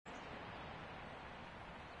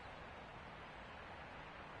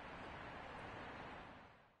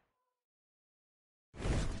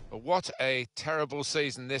But what a terrible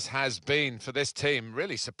season this has been for this team.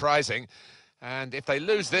 Really surprising. And if they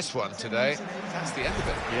lose this one today, that's the end of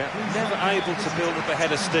it. Yeah, never able to build up a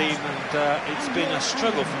head of steam, and it's been a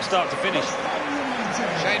struggle from start to finish.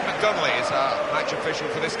 Shane McDonnelly is our match official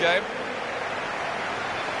for this game.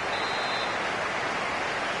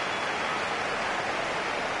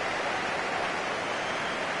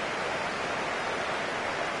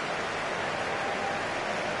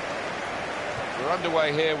 We're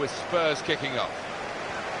underway here with Spurs kicking off.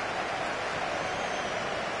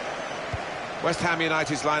 West Ham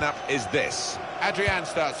United's lineup is this. Adrian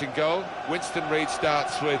starts in goal. Winston Reid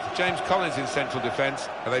starts with James Collins in central defence.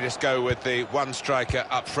 And they just go with the one striker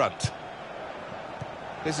up front.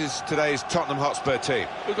 This is today's Tottenham Hotspur team.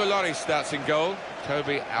 Hugo Lloris starts in goal.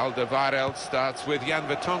 Toby Alderweireld starts with Jan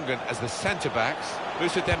Vertonghen as the centre-backs.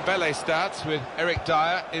 Moussa Dembele starts with Eric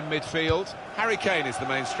Dyer in midfield. Harry Kane is the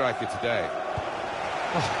main striker today.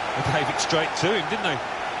 Oh, they gave it straight to him, didn't they?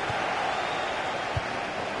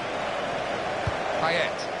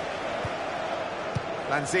 Payet.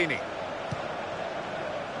 Lanzini.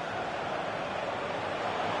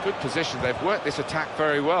 Good position. They've worked this attack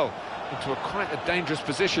very well into quite a dangerous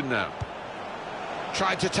position now.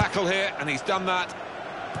 Tried to tackle here, and he's done that.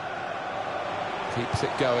 Keeps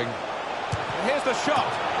it going. And here's the shot.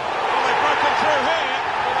 Well, they've broken through here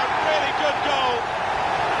with a really good goal.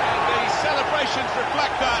 And the celebrations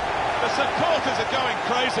reflect that. The supporters are going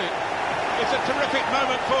crazy. It's a terrific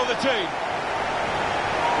moment for the team.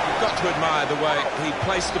 Got to admire the way he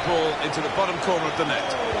placed the ball into the bottom corner of the net.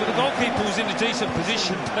 But the goalkeeper was in a decent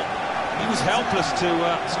position, but he was helpless to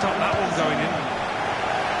stop that one going in.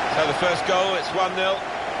 So the first goal, it's 1-0.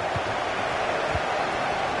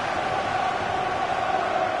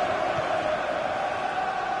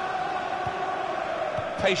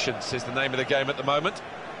 Patience is the name of the game at the moment.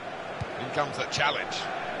 In comes the challenge.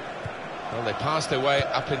 Well, they passed their way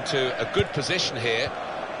up into a good position here,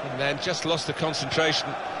 and then just lost the concentration.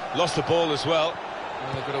 Lost the ball as well.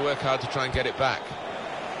 Well, they've got to work hard to try and get it back.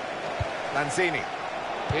 Lanzini.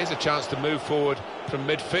 Here's a chance to move forward from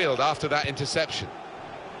midfield after that interception.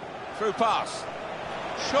 Through pass.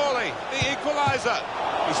 Surely the equaliser.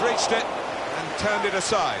 He's reached it and turned it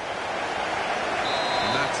aside.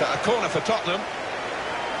 And that's a corner for Tottenham.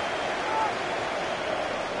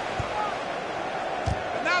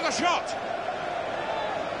 And now the shot.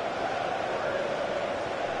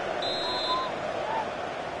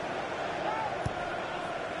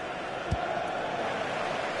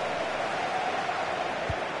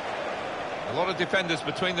 A lot of defenders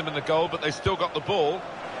between them and the goal, but they still got the ball.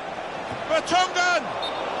 Vertonghen!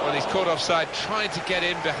 Well, he's caught offside, trying to get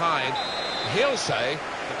in behind. He'll say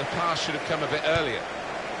that the pass should have come a bit earlier.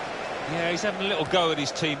 Yeah, he's having a little go at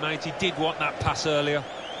his teammate. He did want that pass earlier.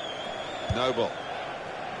 Noble.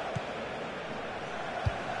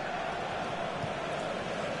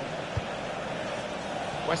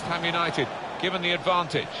 West Ham United given the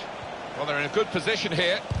advantage. Well, they're in a good position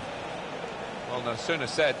here. Well, no sooner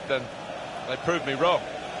said than they proved me wrong.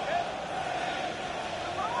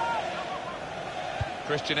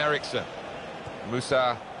 Christian Eriksen.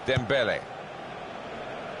 Moussa Dembele.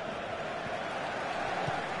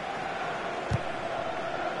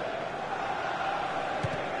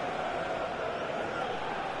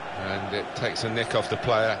 And it takes a nick off the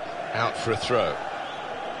player, out for a throw.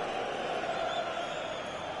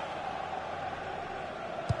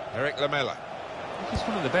 Eric Lamela. He's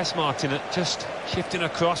one of the best, Martin, at just shifting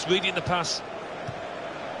across, reading the pass.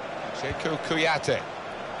 Sekou Kouyaté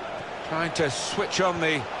trying to switch on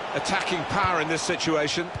the attacking power in this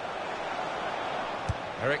situation.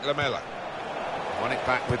 Eric Lamela won it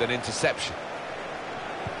back with an interception.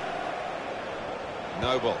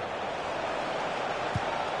 Noble.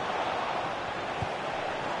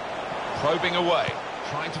 Probing away,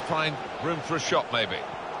 trying to find room for a shot maybe.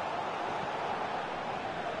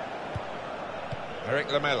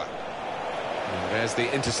 Eric Lamela. And there's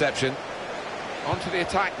the interception. On to the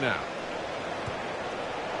attack now.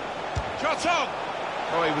 Shot on!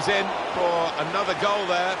 Oh, he was in for another goal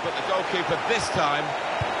there, but the goalkeeper this time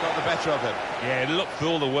got the better of him. Yeah, it looked for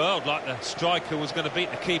all the world like the striker was going to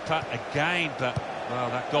beat the keeper again, but, well,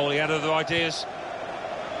 that goalie had other ideas.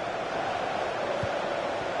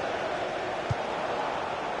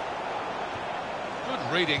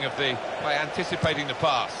 Good reading of the by anticipating the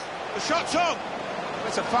pass. The shot's on!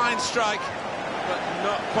 It's a fine strike, but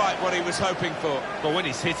not quite what he was hoping for. But when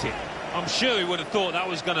he's hit it, I'm sure he would have thought that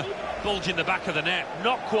was going to bulge in the back of the net.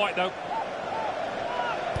 Not quite, though.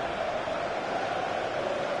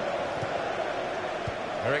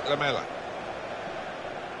 Eric Lamela.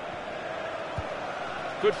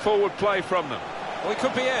 Good forward play from them. Well, he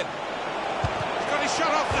could be in. He's got his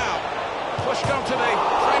shot off now. Pushed onto the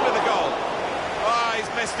frame of the goal. Oh, he's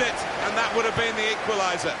missed it, and that would have been the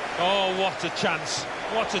equaliser. Oh, what a chance.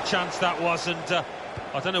 What a chance that was, and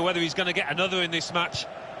I don't know whether he's going to get another in this match.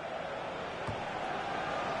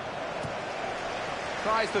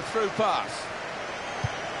 Tries the through pass.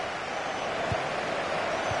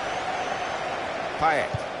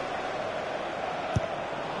 Payet.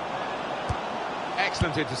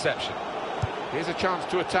 Excellent interception. Here's a chance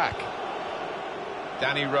to attack.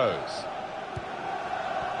 Danny Rose.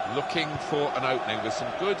 Looking for an opening with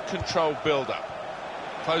some good controlled build-up.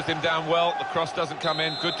 Closed him down well, the cross doesn't come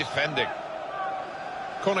in, good defending.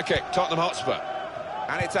 Corner kick, Tottenham Hotspur.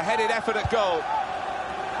 And it's a headed effort at goal.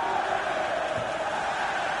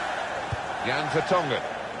 Jan Vertonghen.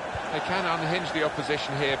 They can unhinge the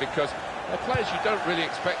opposition here because they're players you don't really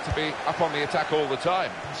expect to be up on the attack all the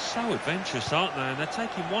time. They're so adventurous, aren't they? And they're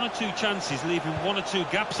taking one or two chances, leaving one or two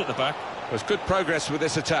gaps at the back. There's good progress with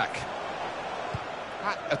this attack.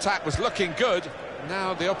 That attack was looking good.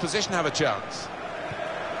 Now the opposition have a chance.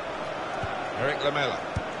 Eric Lamela.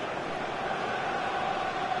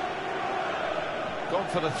 Gone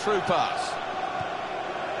for the through pass.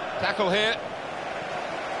 Tackle here.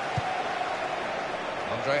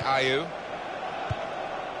 Andre Ayew.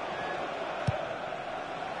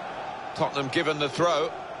 Tottenham given the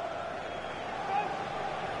throw.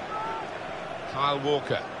 Kyle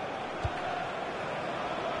Walker.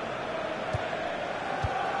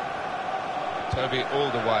 Toby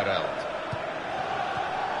Alderweireld.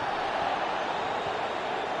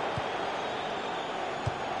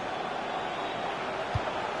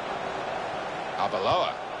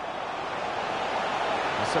 Arbeloa.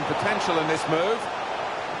 There's some potential in this move.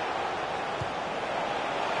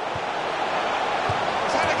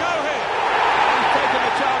 He's had a go here. He's taken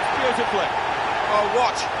the chance beautifully. Oh,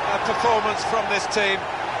 what a performance from this team,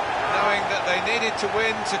 knowing that they needed to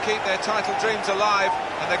win to keep their title dreams alive,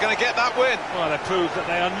 and they're going to get that win. Well, they proved that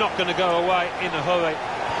they are not going to go away in a hurry.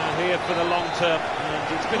 They're here for the long term, and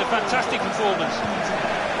it's been a fantastic performance.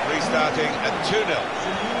 Restarting at 2-0.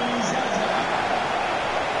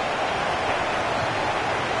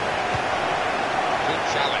 Good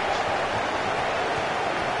challenge.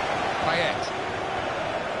 Payet.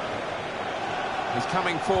 He's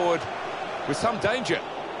coming forward with some danger.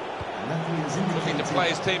 Looking to play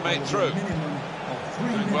his teammate through.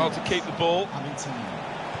 Doing well to keep the ball. They've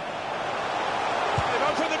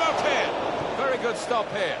opened them up here. Very good stop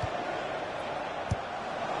here.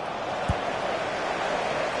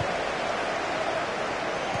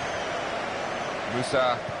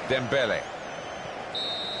 Moussa Dembele.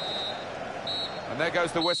 And there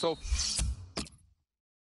goes the whistle.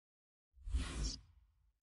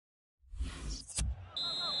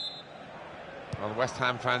 Well, the West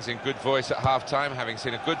Ham fans in good voice at half-time, having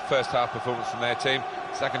seen a good first-half performance from their team.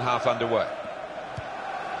 Second half underway.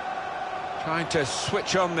 Trying to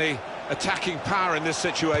switch on the attacking power in this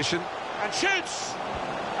situation. And shoots!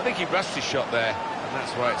 I think he rushed his shot there, and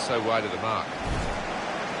that's why it's so wide of the mark.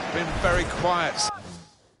 Been very quiet.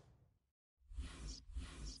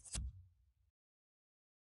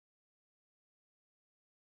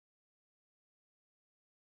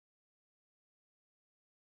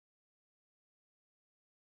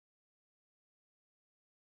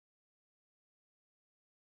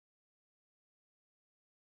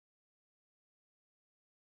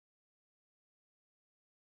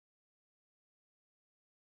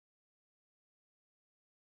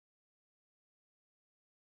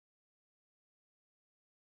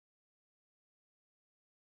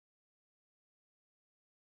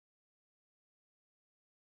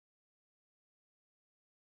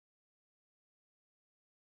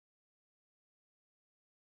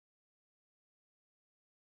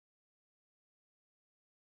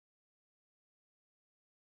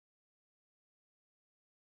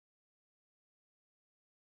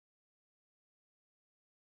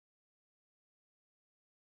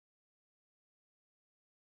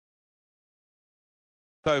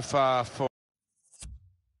 So far for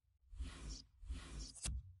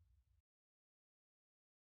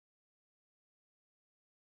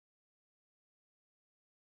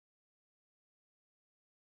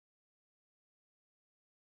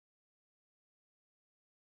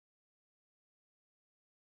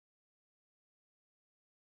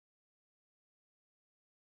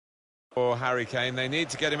Harry Kane. They need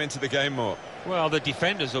to get him into the game more. Well, the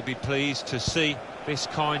defenders will be pleased to see this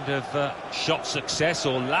kind of shot success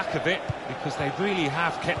or lack of it, because they really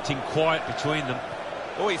have kept him quiet between them.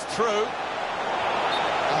 Oh, he's through.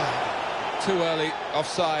 Too early,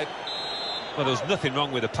 offside. Well, there was nothing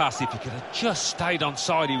wrong with the pass. If he could have just stayed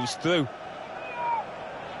onside, he was through.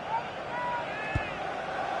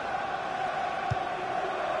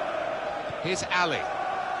 Here's Ali.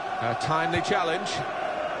 A timely challenge.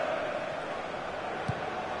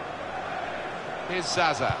 Here's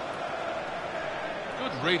Zaza.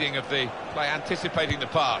 Good reading of the play, anticipating the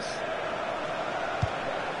pass.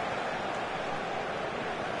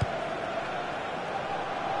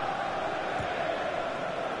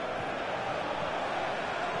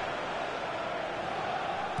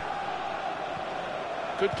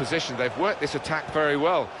 Good position. They've worked this attack very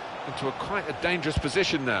well into quite a dangerous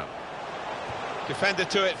position now. Defender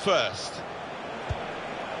to it first.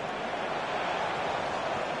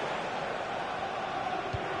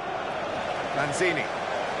 Lanzini.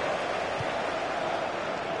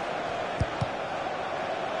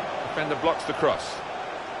 Defender blocks the cross.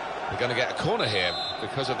 They're going to get a corner here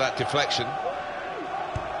because of that deflection.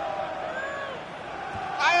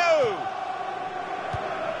 Ayo!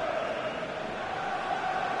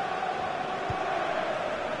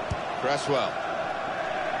 Cresswell.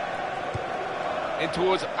 In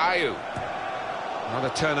towards Ayu.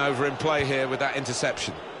 Another turnover in play here with that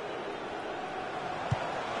interception.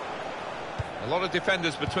 A lot of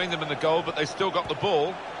defenders between them and the goal, but they still got the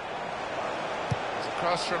ball. It's a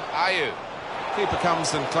cross from Ayu. Keeper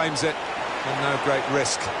comes and claims it, and no great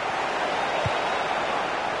risk.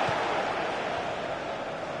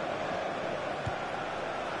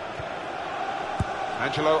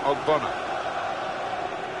 Angelo Ogbonna.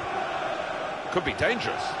 Could be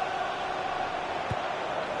dangerous.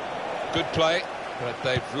 Good play, but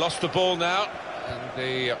they've lost the ball now, and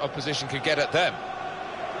the opposition can get at them.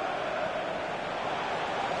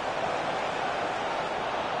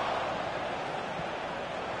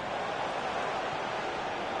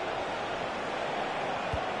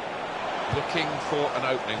 Looking for an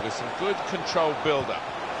opening with some good controlled build-up.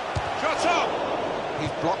 Shot on!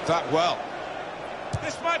 He's blocked that well.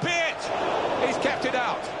 This might be it! He's kept it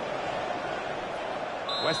out.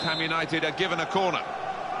 West Ham United are given a corner.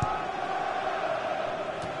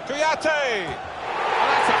 Kouyaté!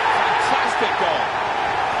 That's a fantastic goal.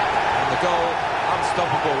 And the goal,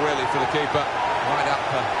 unstoppable really for the keeper. Right up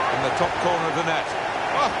in the top corner of the net.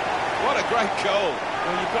 Oh, what a great goal.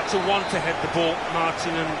 Well, you've got to want to head the ball,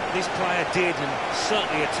 Martin, and this player did, and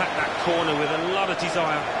certainly attacked that corner with a lot of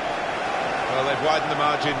desire. Well, they've widened the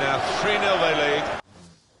margin now. 3-0 they lead.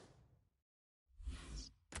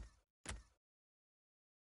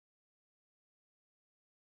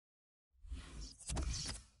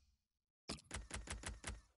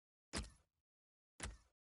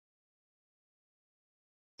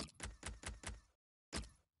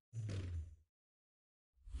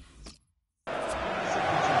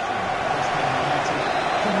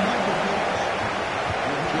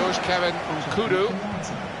 Kevin Nkudu,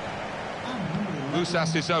 Musa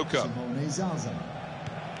Sissoko.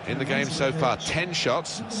 In the game so far, 10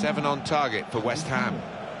 shots, 7 on target for West Ham.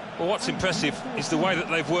 Well, what's impressive is the way that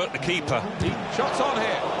they've worked the keeper. Shots on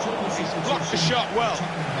here. He's blocked the shot well.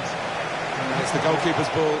 And it's the goalkeeper's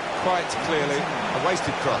ball, quite clearly a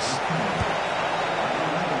wasted cross.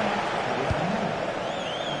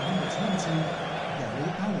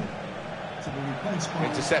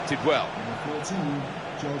 Intercepted well.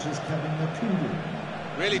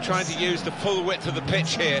 Really trying to use the full width of the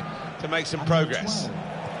pitch here to make some progress.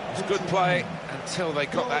 It's good play until they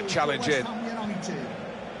got that challenge in.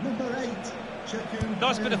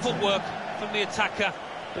 Nice bit of footwork from the attacker,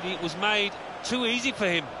 but it was made too easy for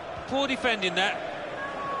him. Poor defending that.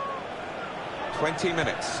 20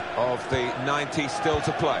 minutes of the 90 still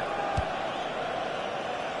to play.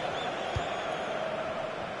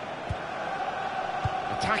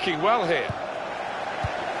 Attacking well here.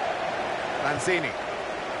 Lanzini.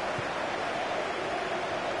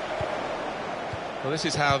 Well, this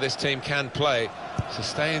is how this team can play.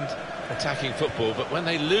 Sustained attacking football, but when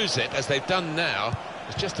they lose it, as they've done now,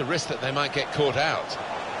 there's just a risk that they might get caught out.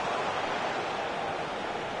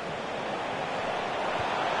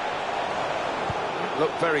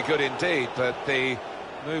 Looked very good indeed, but the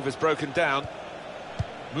move has broken down.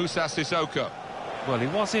 Musa Sissoko. Well, he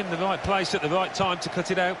was in the right place at the right time to cut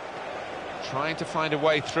it out. Trying to find a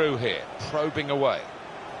way through here, probing away.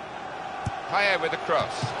 Payet with the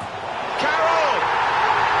cross. Carroll!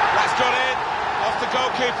 That's got in, off the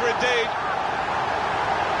goalkeeper indeed.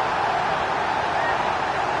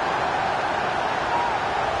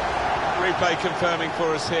 Replay confirming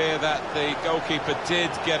for us here that the goalkeeper did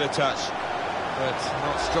get a touch, but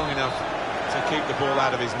not strong enough to keep the ball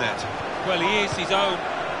out of his net. Well, he is his own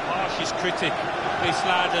harshest critic, this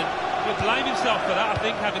lad, and he'll blame himself for that, I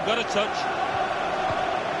think, having got a touch.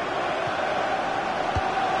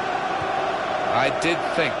 I did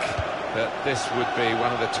think that this would be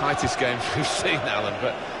one of the tightest games we've seen, Alan,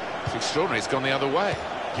 but it's extraordinary, it's gone the other way.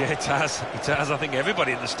 Yeah, it has. It has. I think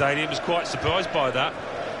everybody in the stadium is quite surprised by that,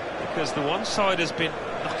 because the one side has been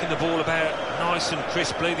knocking the ball about nice and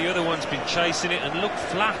crisply, the other one's been chasing it and looked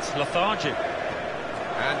flat, lethargic.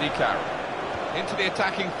 Andy Carroll into the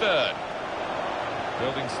attacking third.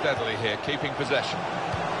 Building steadily here, keeping possession.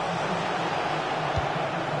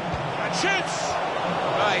 And shoots!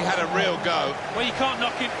 Oh, he had a real go. Well, you can't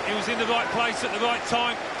knock him. He was in the right place at the right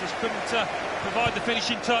time. Just couldn't provide the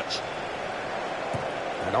finishing touch.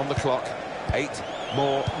 And on the clock, 8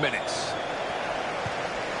 more minutes.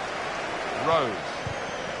 Rose.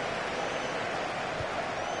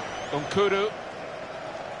 Nkudu.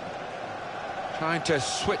 Trying to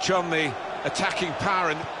switch on the attacking power,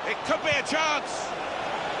 and it could be a chance.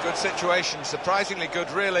 Good situation, surprisingly good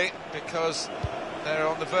really, because they're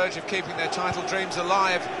on the verge of keeping their title dreams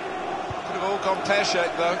alive. Could have all gone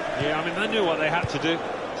pear-shaped though. Yeah, I mean, they knew what they had to do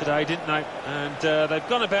today, didn't they? And they've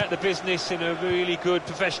gone about the business in a really good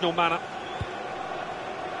professional manner.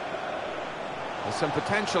 There's some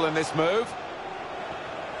potential in this move.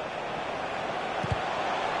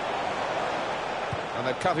 And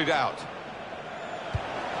they've cut it out.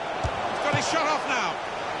 He's got his shot off now.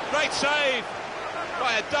 Great save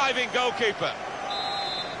by a diving goalkeeper.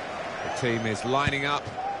 The team is lining up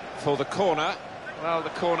for the corner. Well, the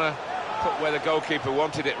corner put where the goalkeeper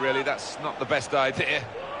wanted it, really. That's not the best idea.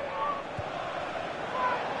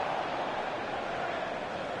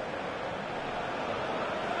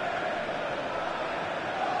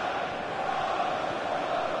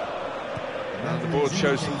 Now the board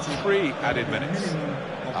shows 3 added minutes.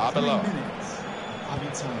 Arbeloa.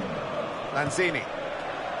 Lanzini.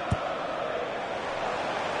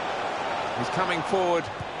 He's coming forward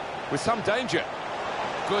with some danger.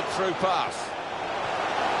 Good through pass.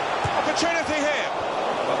 Opportunity here.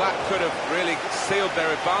 Well, that could have really sealed their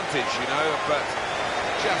advantage, you know, but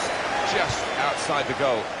just outside the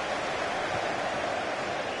goal.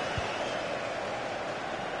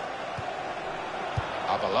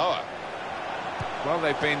 Arbeloa. Well,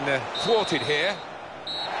 they've been thwarted here.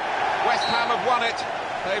 West Ham have won it.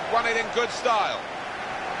 They've won it in good style.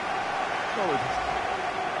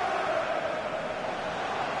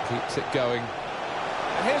 Keeps it going.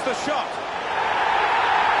 And here's the shot.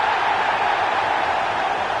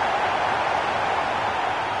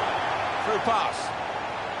 Through pass.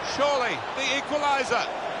 Surely the equaliser.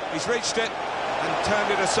 He's reached it and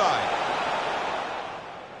turned it aside.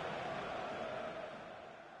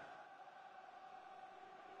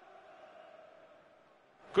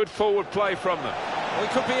 Good forward play from them. Well,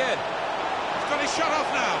 he could be in. He's got his shot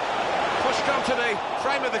off now. Pushed onto the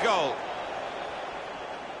frame of the goal.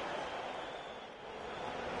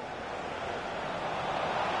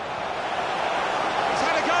 He's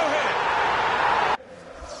had a go here.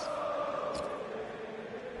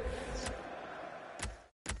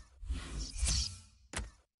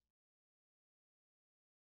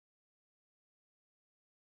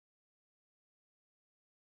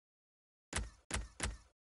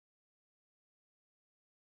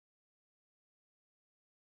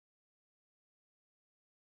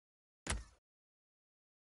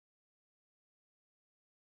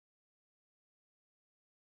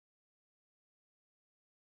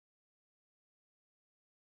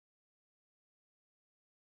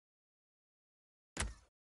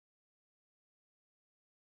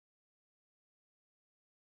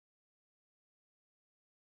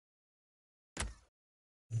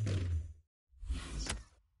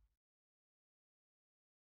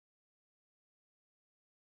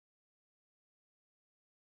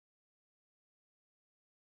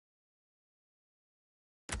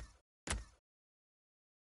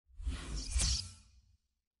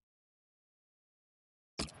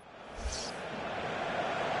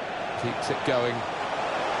 Keeps it going.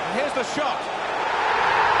 And here's the shot.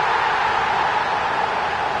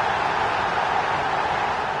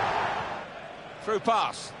 Through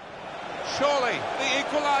pass. Surely the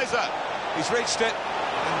equaliser. He's reached it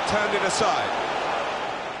and turned it aside.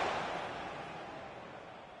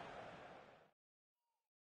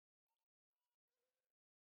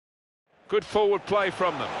 Good forward play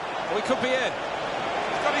from them. Well, he could be in.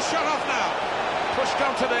 He's got his shot off now. Pushed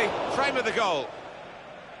onto the frame of the goal.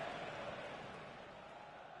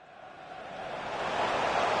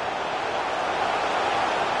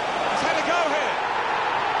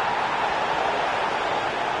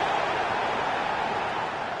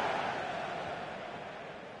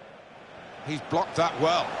 He's blocked that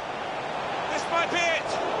well. This might be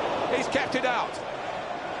it. He's kept it out.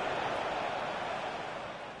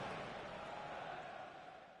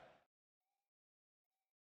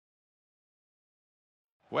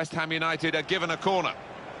 West Ham United are given a corner.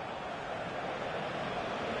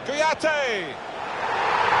 Kouyaté!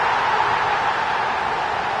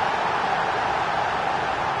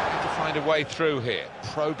 Trying to find a way through here,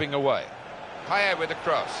 probing away. Payet with the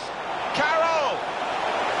cross. Carroll!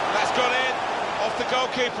 That's gone in, off the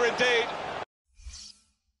goalkeeper indeed.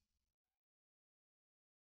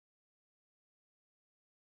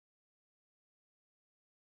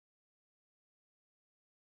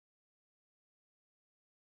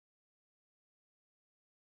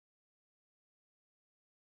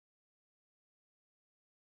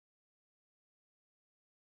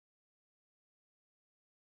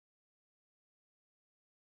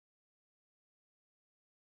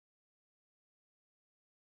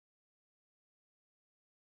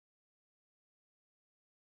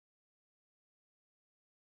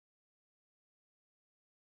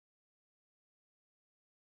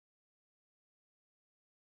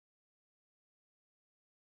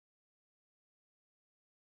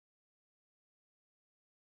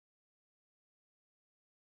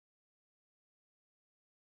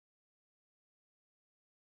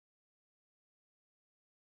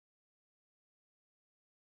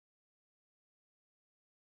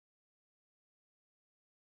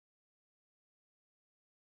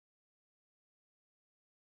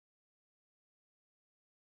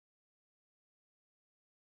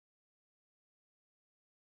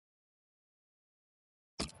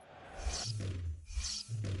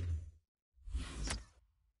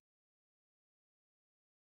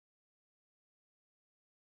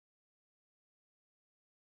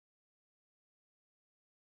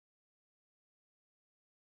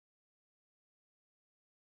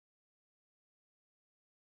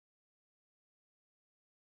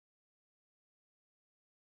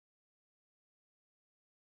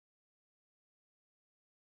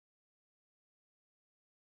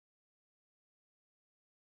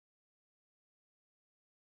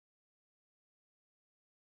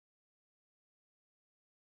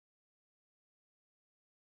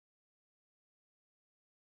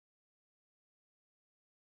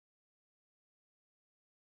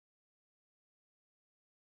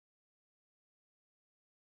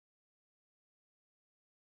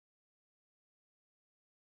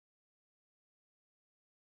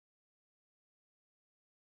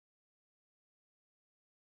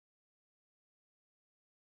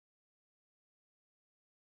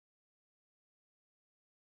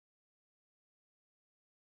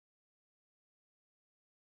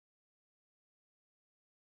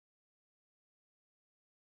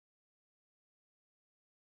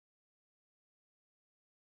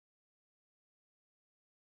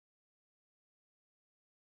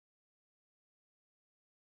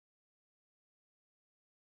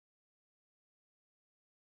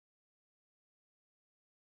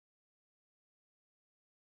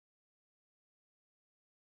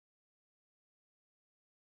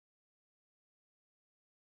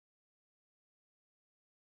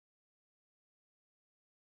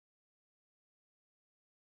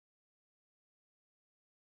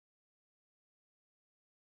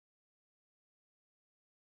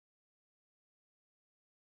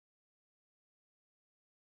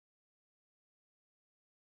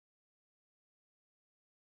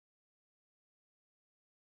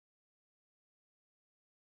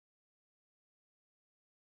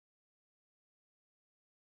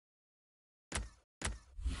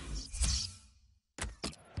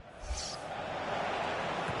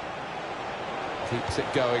 Keeps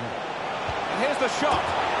it going. And here's the shot.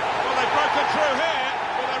 Well, they've broken through here.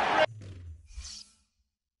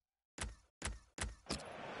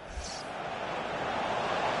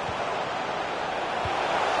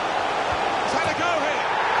 He's had a go here.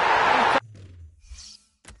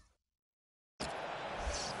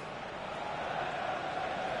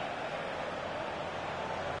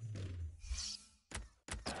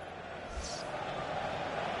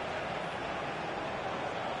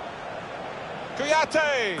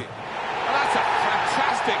 Kouyaté! Well, that's a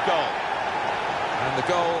fantastic goal. And the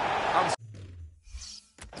goal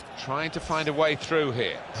Trying to find a way through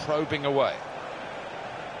here, probing away.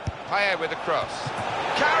 Payet with the cross.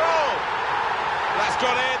 Carroll! That's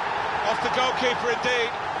gone in, off the goalkeeper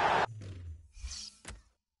indeed.